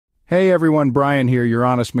Hey everyone, Brian here, your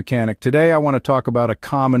honest mechanic. Today I want to talk about a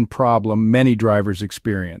common problem many drivers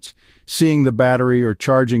experience. Seeing the battery or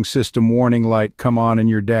charging system warning light come on in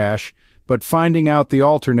your dash, but finding out the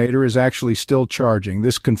alternator is actually still charging.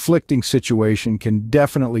 This conflicting situation can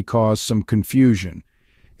definitely cause some confusion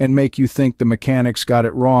and make you think the mechanics got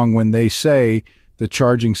it wrong when they say the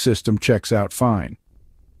charging system checks out fine.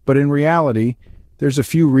 But in reality, there's a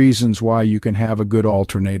few reasons why you can have a good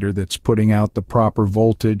alternator that's putting out the proper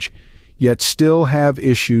voltage, yet still have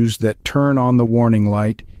issues that turn on the warning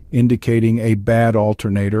light, indicating a bad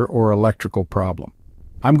alternator or electrical problem.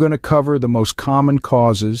 I'm going to cover the most common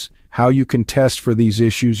causes, how you can test for these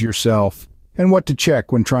issues yourself, and what to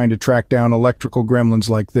check when trying to track down electrical gremlins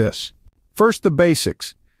like this. First, the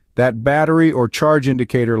basics. That battery or charge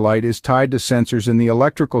indicator light is tied to sensors in the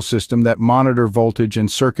electrical system that monitor voltage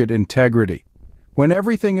and circuit integrity. When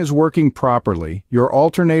everything is working properly, your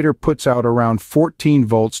alternator puts out around 14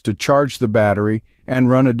 volts to charge the battery and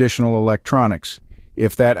run additional electronics.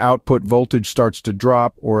 If that output voltage starts to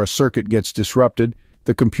drop or a circuit gets disrupted,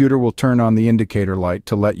 the computer will turn on the indicator light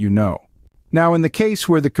to let you know. Now, in the case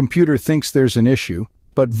where the computer thinks there's an issue,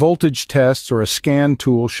 but voltage tests or a scan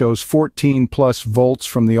tool shows 14 plus volts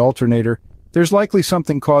from the alternator, there's likely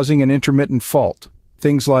something causing an intermittent fault.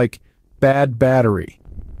 Things like bad battery.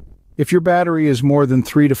 If your battery is more than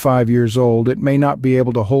 3 to 5 years old, it may not be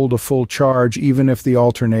able to hold a full charge even if the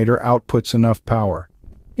alternator outputs enough power.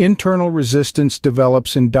 Internal resistance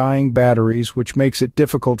develops in dying batteries, which makes it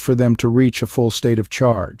difficult for them to reach a full state of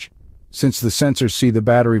charge. Since the sensors see the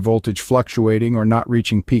battery voltage fluctuating or not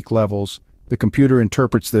reaching peak levels, the computer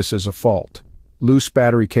interprets this as a fault. Loose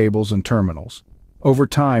battery cables and terminals. Over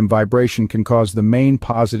time, vibration can cause the main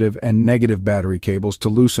positive and negative battery cables to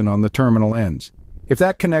loosen on the terminal ends. If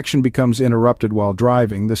that connection becomes interrupted while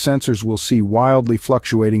driving, the sensors will see wildly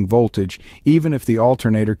fluctuating voltage, even if the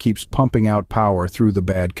alternator keeps pumping out power through the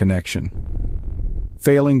bad connection.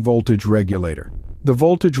 Failing voltage regulator. The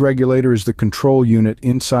voltage regulator is the control unit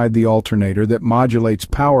inside the alternator that modulates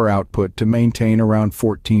power output to maintain around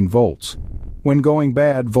 14 volts. When going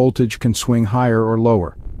bad, voltage can swing higher or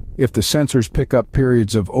lower. If the sensors pick up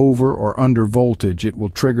periods of over or under voltage, it will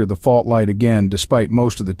trigger the fault light again, despite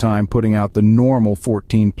most of the time putting out the normal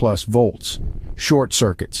 14 plus volts. Short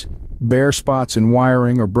circuits. Bare spots in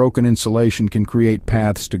wiring or broken insulation can create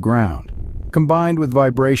paths to ground. Combined with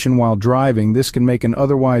vibration while driving, this can make an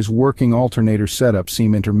otherwise working alternator setup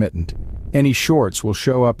seem intermittent. Any shorts will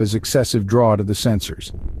show up as excessive draw to the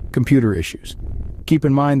sensors. Computer issues. Keep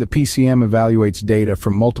in mind the PCM evaluates data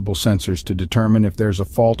from multiple sensors to determine if there's a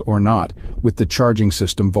fault or not with the charging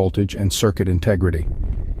system voltage and circuit integrity.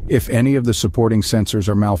 If any of the supporting sensors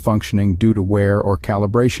are malfunctioning due to wear or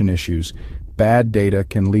calibration issues, bad data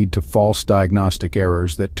can lead to false diagnostic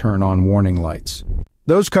errors that turn on warning lights.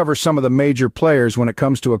 Those cover some of the major players when it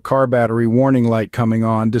comes to a car battery warning light coming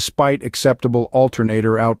on despite acceptable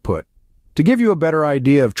alternator output. To give you a better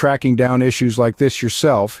idea of tracking down issues like this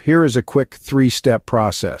yourself, here is a quick 3-step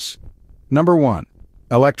process. Number 1.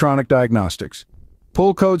 Electronic diagnostics.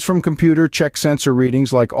 Pull codes from computer, check sensor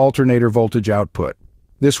readings like alternator voltage output.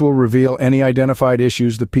 This will reveal any identified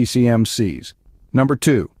issues the PCM sees. Number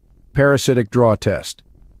 2. Parasitic draw test.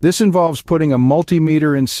 This involves putting a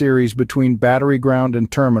multimeter in series between battery ground and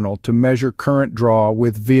terminal to measure current draw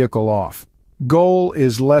with vehicle off. Goal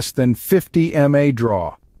is less than 50 mA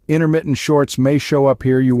draw. Intermittent shorts may show up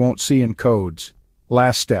here you won't see in codes.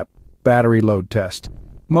 Last step, battery load test.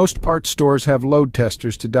 Most parts stores have load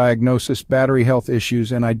testers to diagnose battery health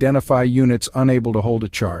issues and identify units unable to hold a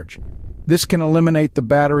charge. This can eliminate the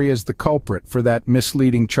battery as the culprit for that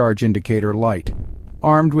misleading charge indicator light.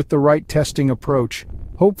 Armed with the right testing approach,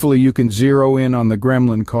 hopefully you can zero in on the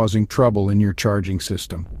gremlin causing trouble in your charging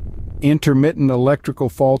system. Intermittent electrical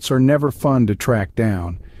faults are never fun to track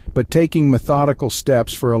down, but taking methodical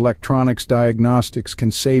steps for electronics diagnostics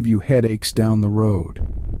can save you headaches down the road.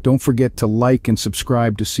 Don't forget to like and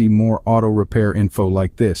subscribe to see more auto repair info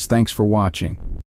like this. Thanks for watching.